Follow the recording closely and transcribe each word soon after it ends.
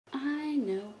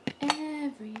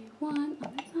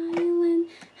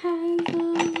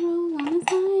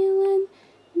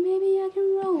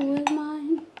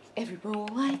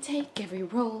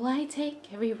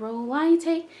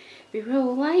Every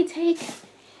role I take,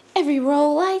 every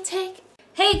role I take.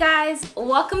 Hey guys,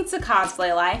 welcome to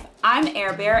Cosplay Life. I'm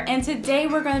Air Bear, and today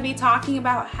we're going to be talking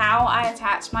about how I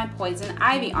attach my Poison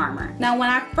Ivy armor. Now, when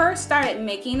I first started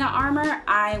making the armor,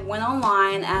 I went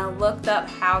online and I looked up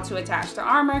how to attach the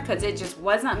armor because it just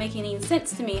was not making any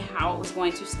sense to me how it was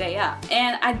going to stay up.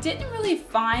 And I didn't really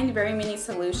find very many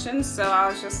solutions, so I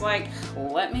was just like,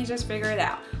 let me just figure it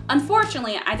out.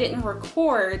 Unfortunately, I didn't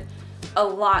record a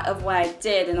lot of what I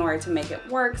did in order to make it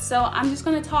work, so I'm just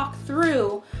going to talk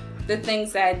through the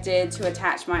things that I did to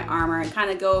attach my armor and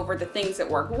kind of go over the things that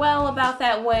worked well about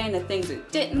that way and the things that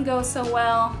didn't go so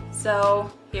well. So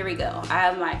here we go. I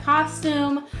have my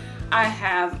costume, I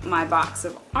have my box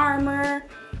of armor,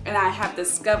 and I have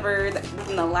discovered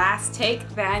in the last take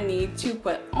that I need to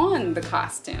put on the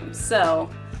costume. So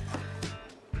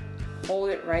hold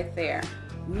it right there.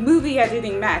 Movie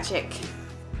editing magic.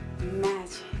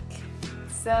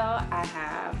 So I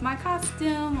have my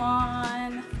costume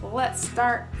on. Let's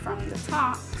start from the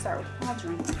top. Start with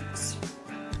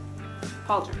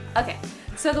pauldron. Okay,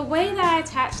 so the way that I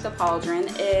attach the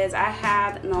pauldron is I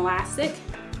had an elastic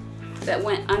that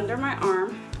went under my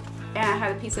arm, and I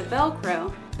had a piece of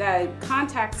Velcro that I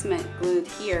contact cement glued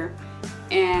here,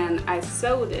 and I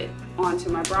sewed it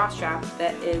onto my bra strap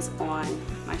that is on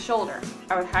my shoulder.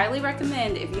 I would highly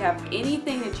recommend, if you have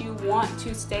anything that you want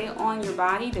to stay on your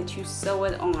body, that you sew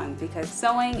it on, because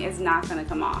sewing is not going to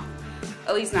come off,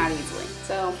 at least not easily.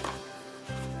 So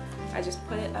I just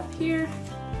put it up here,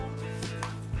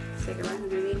 stick it right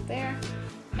underneath there,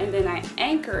 and then I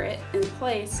anchor it in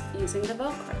place using the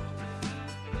Velcro.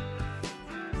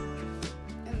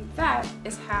 And that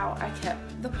is how I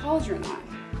kept the pauldron on.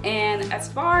 And as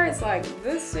far as like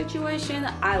this situation,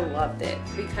 I loved it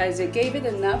because it gave it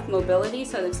enough mobility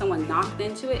so that if someone knocked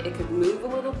into it, it could move a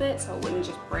little bit so it wouldn't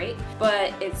just break,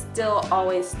 but it still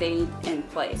always stayed in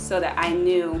place so that I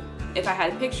knew if I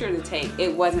had a picture to take,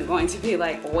 it wasn't going to be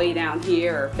like way down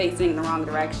here or facing the wrong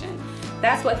direction.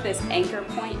 That's what this anchor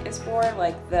point is for,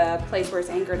 like the place where it's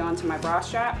anchored onto my bra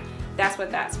strap. That's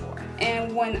what that's for.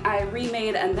 And when I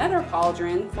remade another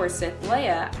pauldron for Sith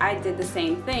Leia, I did the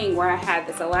same thing where I had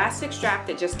this elastic strap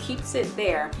that just keeps it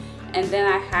there, and then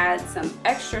I had some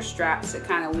extra straps that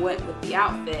kind of went with the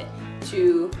outfit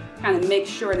to kind of make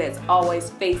sure that it's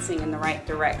always facing in the right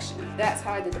direction. That's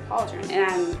how I did the pauldron,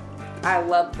 and I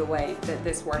love the way that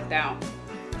this worked out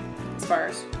as far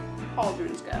as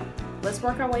pauldrons go. Let's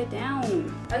work our way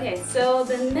down. Okay, so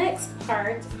the next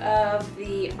part of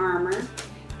the armor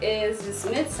is this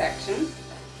midsection,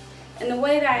 and the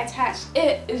way that I attached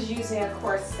it is using a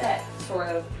corset sort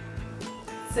of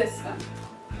system.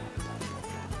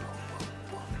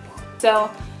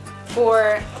 So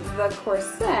for the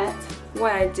corset,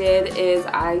 what I did is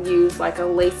I used like a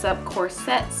lace-up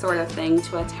corset sort of thing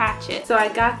to attach it. So I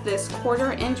got this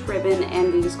 1/4 inch ribbon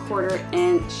and these 1/4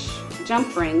 inch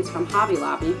jump rings from Hobby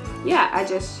Lobby. Yeah, I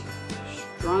just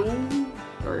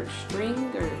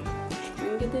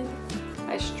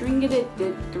stringed it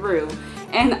through,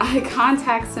 and I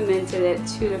contact cemented it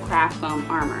to the craft foam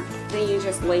armor. Then you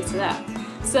just lace it up.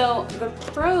 So the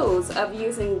pros of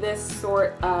using this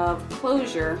sort of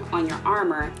closure on your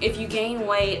armor, if you gain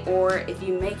weight or if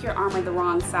you make your armor the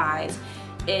wrong size,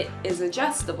 it is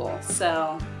adjustable,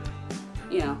 so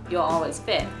you know, you'll always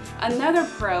fit. Another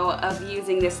pro of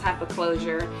using this type of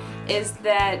closure is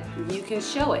that you can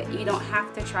show it. You don't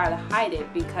have to try to hide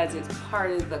it because it's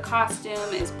part of the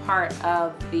costume, it's part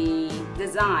of the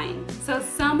design. So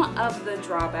some of the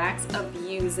drawbacks of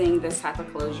using this type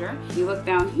of closure, you look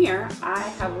down here, I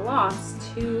have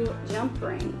lost 2 jump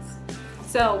rings.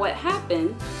 So what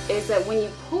happened is that when you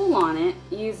pull on it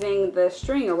using the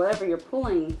string or whatever you're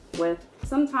pulling with,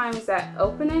 sometimes that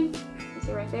opening, you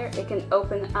see right there, it can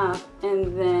open up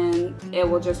and then it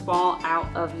will just fall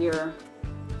out of your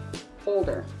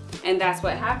holder. And that's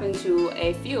what happened to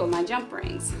a few of my jump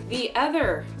rings. The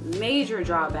other major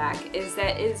drawback is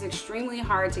that it is extremely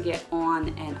hard to get on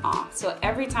and off. So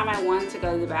every time I wanted to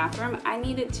go to the bathroom, I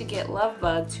needed to get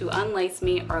Lovebug to unlace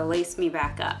me or lace me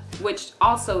back up, which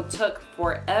also took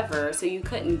forever. So you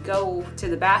couldn't go to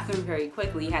the bathroom very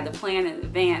quickly. You had to plan in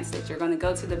advance that you're going to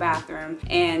go to the bathroom,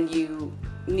 and you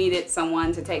needed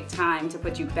someone to take time to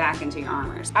put you back into your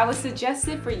armors. I would suggest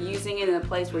it for using it in a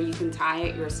place where you can tie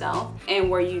it yourself and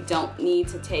where you don't need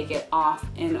to take it off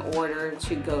in order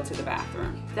to go to the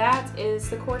bathroom. That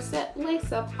is the corset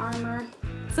lace-up armor.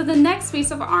 So the next piece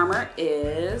of armor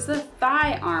is the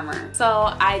thigh armor.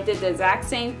 So I did the exact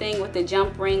same thing with the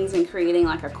jump rings and creating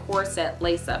like a corset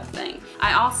lace-up thing.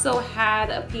 I also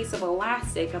had a piece of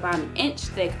elastic about 1 inch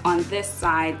thick on this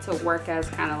side to work as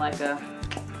kind of like a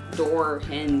door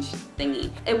hinge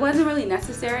thingy. It wasn't really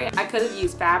necessary. I could have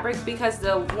used fabric because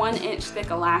the 1-inch thick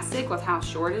elastic with how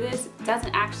short it is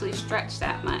doesn't actually stretch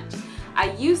that much.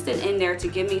 I used it in there to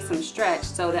give me some stretch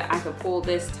so that I could pull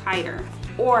this tighter.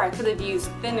 Or I could have used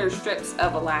thinner strips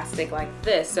of elastic like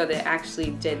this so that it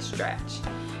actually did stretch,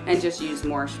 and just use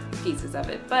more pieces of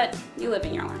it, but you live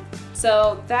and you learn.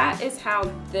 So that is how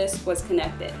this was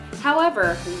connected.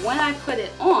 However, when I put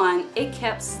it on, it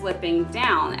kept slipping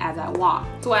down as I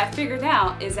walked. So what I figured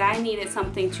out is I needed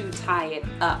something to tie it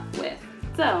up with.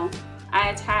 So I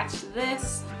attached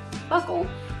this buckle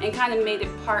and kind of made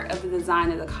it part of the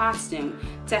design of the costume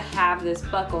to have this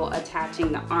buckle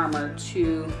attaching the armor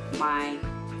to my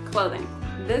clothing.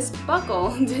 This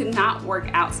buckle did not work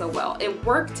out so well. It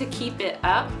worked to keep it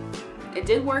up. It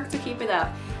did work to keep it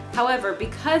up. However,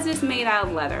 because it's made out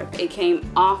of leather, it came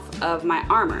off of my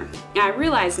armor. And I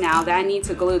realize now that I need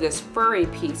to glue this furry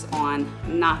piece on,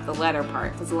 not the leather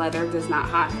part, because leather does not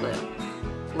hot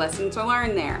glue. Lesson to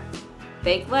learn there.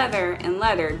 Fake leather and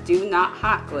leather do not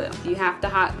hot glue. You have to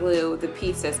hot glue the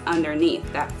piece that's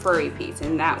underneath, that furry piece,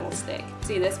 and that will stick.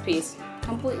 See, this piece,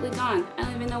 completely gone. I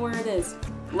don't even know where it is.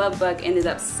 Lovebug ended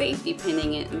up safety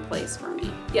pinning it in place for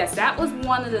me. Yes, that was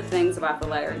one of the things about the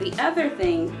leather. The other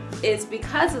thing is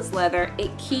because it's leather,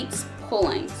 it keeps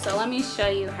pulling. So let me show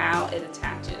you how it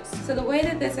attaches. So the way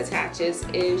that this attaches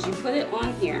is you put it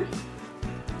on here.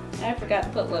 I forgot to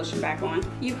put lotion back on.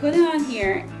 You put it on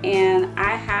here, and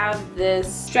I have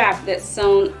this strap that's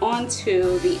sewn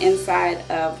onto the inside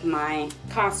of my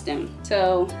costume.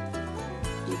 So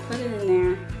you put it in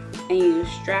there and you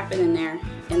strap it in there,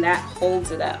 and that holds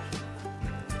it up.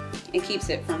 It keeps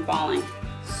it from falling.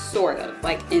 Sort of,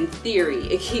 like in theory,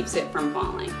 it keeps it from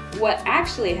falling. What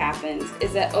actually happens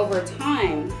is that over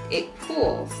time, it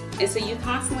pulls. And so you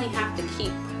constantly have to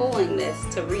keep pulling this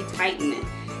to retighten it.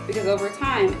 Because over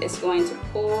time, it's going to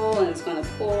pull, and it's going to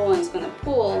pull, and it's going to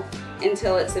pull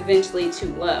until it's eventually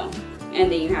too low. And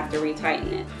then you have to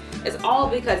retighten it. It's all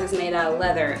because it's made out of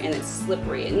leather and it's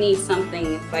slippery. It needs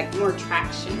something like more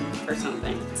traction or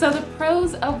something. So the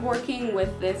pros of working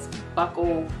with this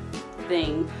buckle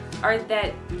thing are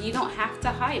that you don't have to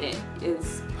hide it.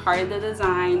 It's part of the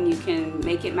design. You can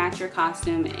make it match your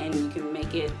costume, and you can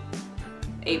make it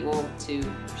able to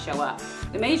show up.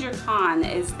 The major con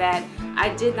is that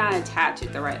I did not attach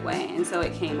it the right way, and so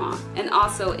it came off. And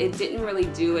also, it didn't really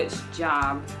do its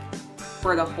job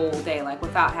for the whole day, like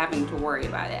without having to worry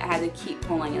about it. I had to keep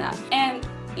pulling it up. And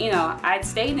you know, I'd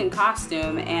stayed in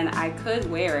costume and I could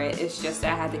wear it. It's just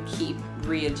I had to keep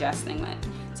readjusting it.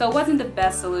 So it wasn't the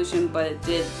best solution, but it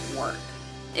did work.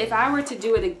 If I were to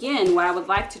do it again, what I would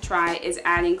like to try is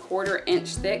adding 1/4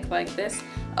 inch thick, like this,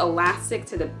 elastic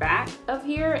to the back of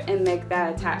here and make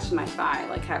that attach to my thigh.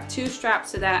 Like have 2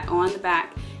 straps to that on the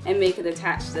back and make it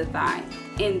attach to the thigh.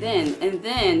 And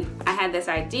then I had this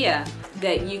idea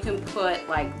that you can put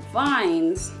like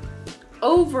vines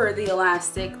over the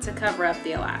elastic to cover up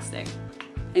the elastic,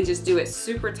 and just do it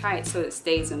super tight so it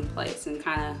stays in place and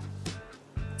kind of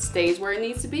stays where it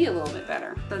needs to be a little bit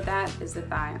better. So that is the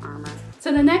thigh armor.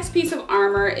 So the next piece of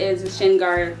armor is the shin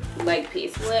guard leg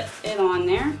piece. Flip it on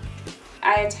there.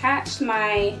 I attached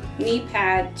my knee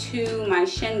pad to my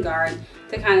shin guard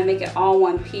to kind of make it all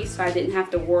one piece so I didn't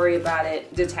have to worry about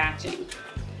it detaching.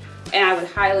 And I would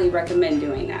highly recommend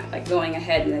doing that, like going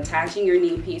ahead and attaching your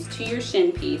knee piece to your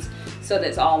shin piece so that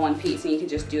it's all one piece, and you can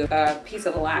just do a piece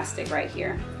of elastic right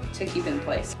here to keep it in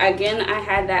place. Again, I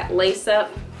had that lace up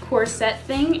corset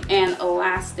thing and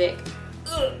elastic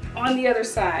on the other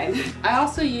side. I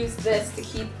also used this to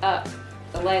keep up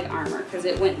the leg armor because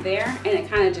it went there and it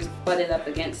kind of just butted up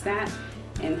against that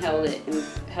and held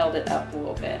it up a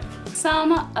little bit.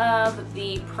 Some of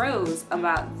the pros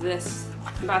about this,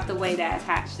 about the way that I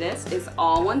attach this, is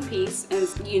all one piece, and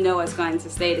you know it's going to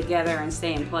stay together and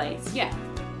stay in place. Yeah,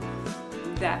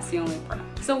 that's the only pro.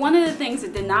 So one of the things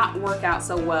that did not work out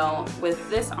so well with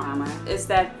this armor is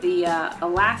that the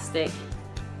elastic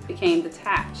became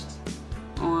detached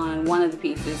on one of the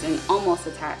pieces and almost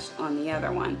attached on the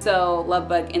other one. So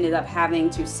Lovebug ended up having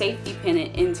to safety pin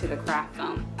it into the craft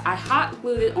foam. I hot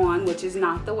glued it on, which is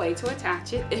not the way to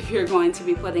attach it. If you're going to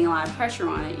be putting a lot of pressure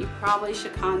on it, you probably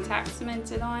should contact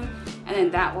cement it on, and then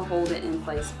that will hold it in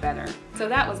place better. So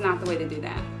that was not the way to do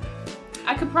that.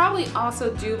 I could probably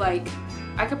also do like,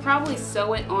 I could probably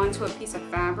sew it onto a piece of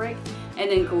fabric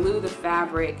and then glue the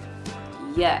fabric.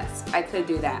 Yes, I could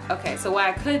do that. Okay, so what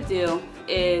I could do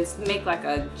is make like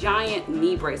a giant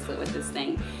knee bracelet with this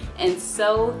thing and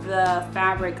sew the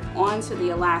fabric onto the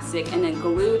elastic and then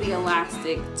glue the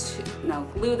elastic to, no,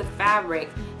 glue the fabric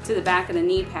to the back of the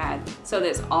knee pad so that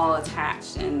it's all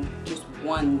attached in just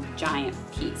one giant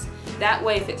piece. That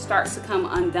way if it starts to come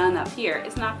undone up here,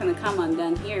 it's not going to come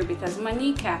undone here because my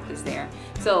kneecap is there.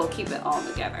 So it'll keep it all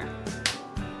together.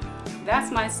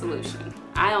 That's my solution.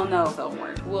 I don't know if it'll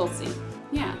work. We'll see.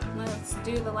 Yeah, let's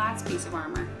do the last piece of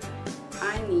armor.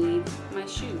 I need my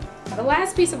shoe. The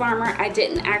last piece of armor I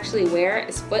didn't actually wear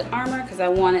is foot armor because I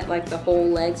wanted like the whole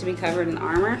leg to be covered in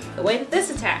armor. The way that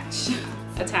this attaches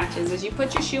is you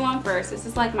put your shoe on first. This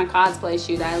is like my cosplay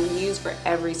shoe that I use for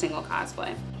every single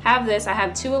cosplay. Have this, I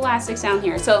have 2 elastics down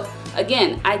here. So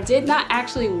again, I did not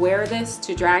actually wear this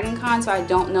to Dragon Con, so I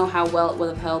don't know how well it would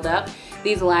have held up.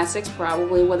 These elastics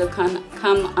probably would have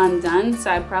come undone,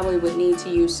 so I probably would need to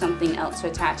use something else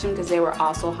to attach them because they were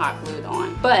also hot glued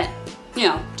on. But you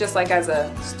know, just like as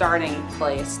a starting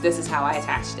place, this is how I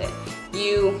attached it.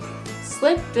 You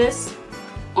slip this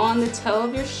on the toe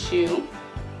of your shoe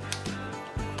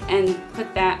and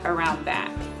put that around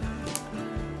back.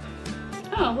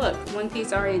 Oh look, one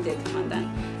piece already did come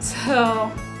undone. So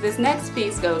this next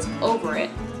piece goes over it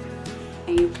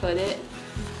and you put it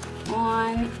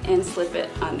on and slip it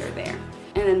under there.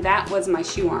 And then that was my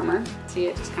shoe armor. See,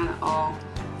 it just kind of all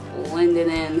blended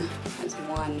in as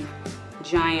one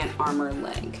giant armor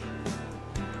leg.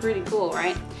 Pretty cool,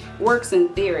 right? Works in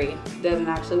theory, doesn't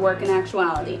actually work in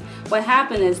actuality. What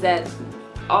happened is that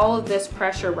all of this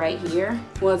pressure right here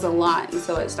was a lot, and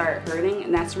so it started hurting,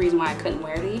 and that's the reason why I couldn't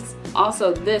wear these.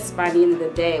 Also, this by the end of the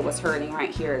day was hurting right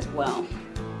here as well.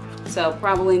 So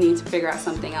probably need to figure out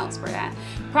something else for that.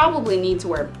 Probably need to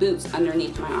wear boots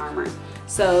underneath my armor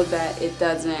so that it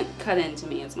doesn't cut into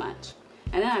me as much.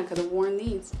 And then I could have worn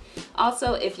these.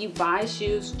 Also, if you buy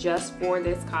shoes just for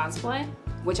this cosplay,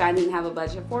 which I didn't have a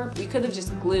budget for, you could have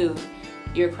just glued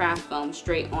your craft foam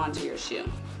straight onto your shoe.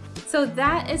 So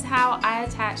that is how I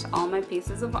attached all my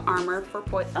pieces of armor for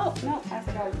oh no, I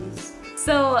forgot these.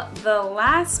 So the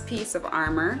last piece of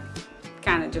armor,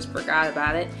 kind of just forgot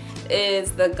about it,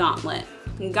 is the gauntlet.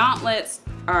 And gauntlets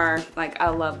are like, I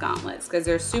love gauntlets because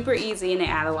they're super easy and they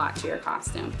add a lot to your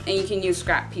costume, and you can use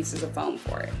scrap pieces of foam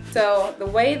for it. So the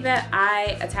way that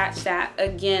I attached that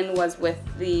again was with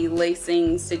the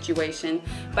lacing situation,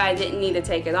 but I didn't need to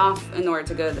take it off in order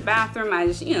to go to the bathroom. I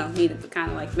just, you know, needed to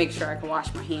kind of like make sure I could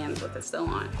wash my hands with it still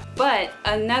on. But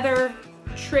another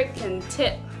trick and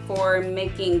tip for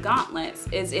making gauntlets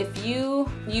is if you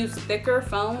use thicker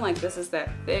foam, like this is that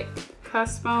thick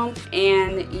cuss foam,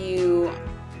 and you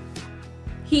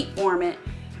heat form it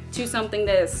to something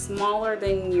that is smaller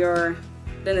than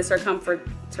the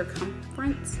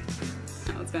circumference.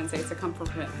 I was gonna say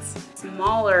circumference.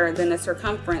 Smaller than the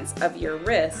circumference of your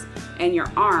wrist and your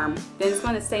arm, then it's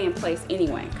gonna stay in place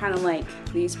anyway, kind of like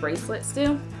these bracelets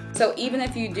do. So even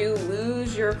if you do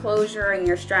lose your closure and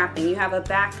your strapping, you have a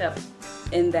backup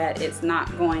in that it's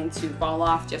not going to fall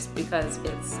off just because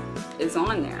it's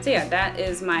on there. So yeah, that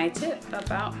is my tip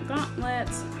about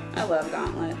gauntlets. I love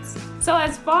gauntlets. So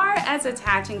as far as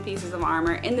attaching pieces of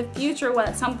armor, in the future,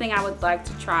 something I would like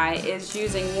to try is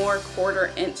using more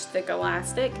 1/4 inch thick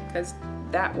elastic, because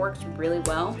that works really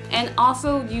well. And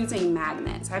also using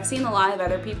magnets. I've seen a lot of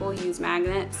other people use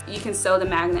magnets. You can sew the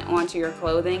magnet onto your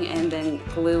clothing and then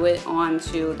glue it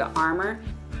onto the armor.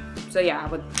 So yeah, I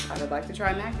would like to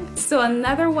try magnets. So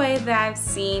another way that I've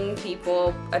seen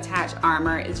people attach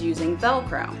armor is using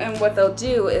Velcro. And what they'll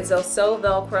do is they'll sew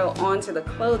Velcro onto the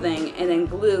clothing and then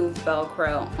glue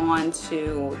Velcro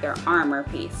onto their armor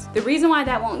piece. The reason why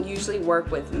that won't usually work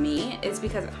with me is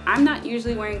because I'm not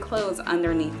usually wearing clothes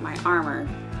underneath my armor,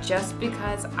 just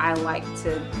because I like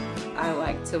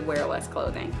to wear less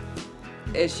clothing.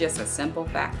 It's just a simple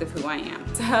fact of who I am.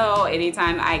 So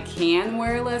anytime I can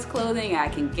wear less clothing, I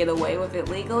can get away with it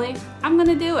legally, I'm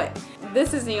gonna do it.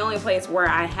 This is the only place where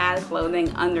I had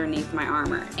clothing underneath my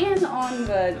armor and on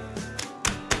the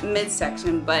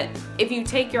midsection, but if you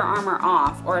take your armor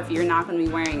off, or if you're not going to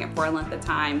be wearing it for a length of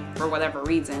time for whatever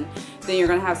reason, then you're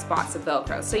going to have spots of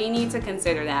Velcro. So you need to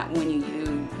consider that when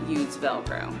you use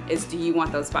Velcro, is do you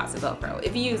want those spots of Velcro?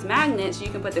 If you use magnets, you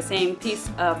can put the same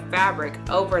piece of fabric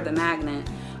over the magnet,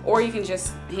 or you can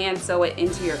just hand sew it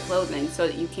into your clothing so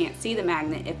that you can't see the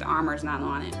magnet if the armor is not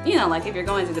on it. You know, like if you're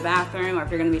going to the bathroom, or if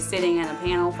you're going to be sitting in a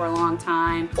panel for a long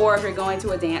time, or if you're going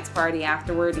to a dance party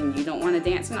afterward and you don't want to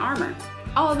dance in armor.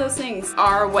 All of those things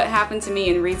are what happened to me,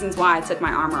 and reasons why I took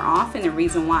my armor off, and the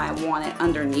reason why I wanted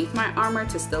underneath my armor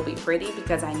to still be pretty,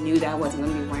 because I knew that I wasn't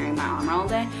going to be wearing my armor all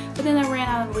day. But then I ran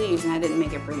out of leaves and I didn't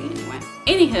make it pretty anyway.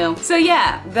 Anywho, so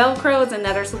yeah, Velcro is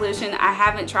another solution. I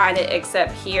haven't tried it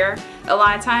except here. A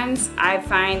lot of times I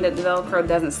find that the Velcro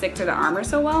doesn't stick to the armor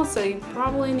so well, so you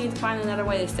probably need to find another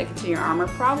way to stick it to your armor.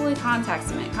 Probably contact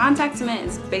cement. Contact cement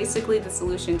is basically the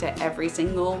solution to every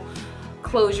single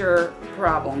closure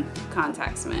problem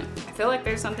contact cement. I feel like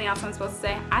there's something else I'm supposed to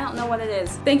say. I don't know what it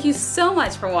is. Thank you so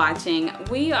much for watching.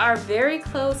 We are very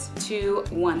close to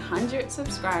 100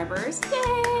 subscribers.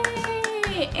 Yay!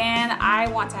 And I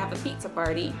want to have a pizza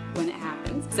party when it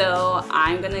happens. So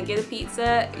I'm gonna get a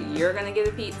pizza, you're gonna get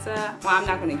a pizza. Well, I'm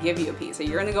not gonna give you a pizza.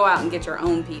 You're gonna go out and get your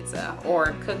own pizza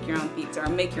or cook your own pizza or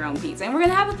make your own pizza. And we're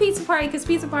gonna have a pizza party because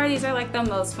pizza parties are like the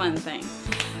most fun thing.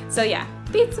 So yeah,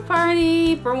 pizza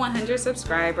party for 100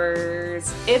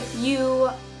 subscribers. If you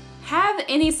have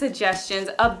any suggestions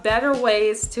of better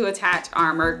ways to attach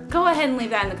armor, go ahead and leave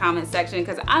that in the comment section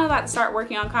because I'm about to start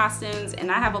working on costumes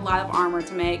and I have a lot of armor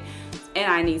to make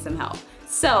and I need some help.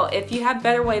 So if you have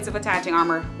better ways of attaching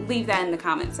armor, leave that in the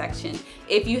comment section.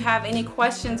 If you have any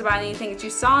questions about anything that you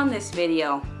saw in this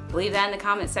video, leave that in the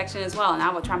comment section as well and I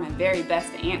will try my very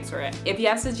best to answer it. If you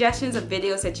have suggestions of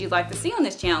videos that you'd like to see on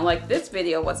this channel, like this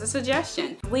video was a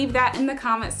suggestion, leave that in the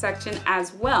comment section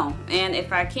as well. And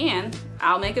if I can,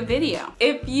 I'll make a video.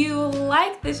 If you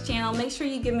like this channel, make sure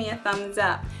you give me a thumbs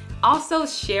up. Also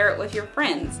share it with your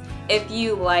friends. If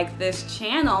you like this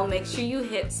channel, make sure you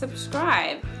hit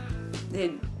subscribe.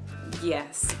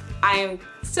 Yes. I am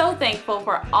so thankful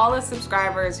for all the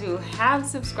subscribers who have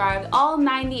subscribed, all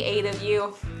 98 of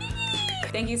you.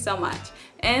 Thank you so much.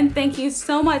 And thank you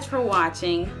so much for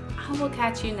watching. I will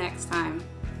catch you next time.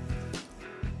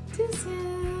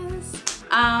 Deuces.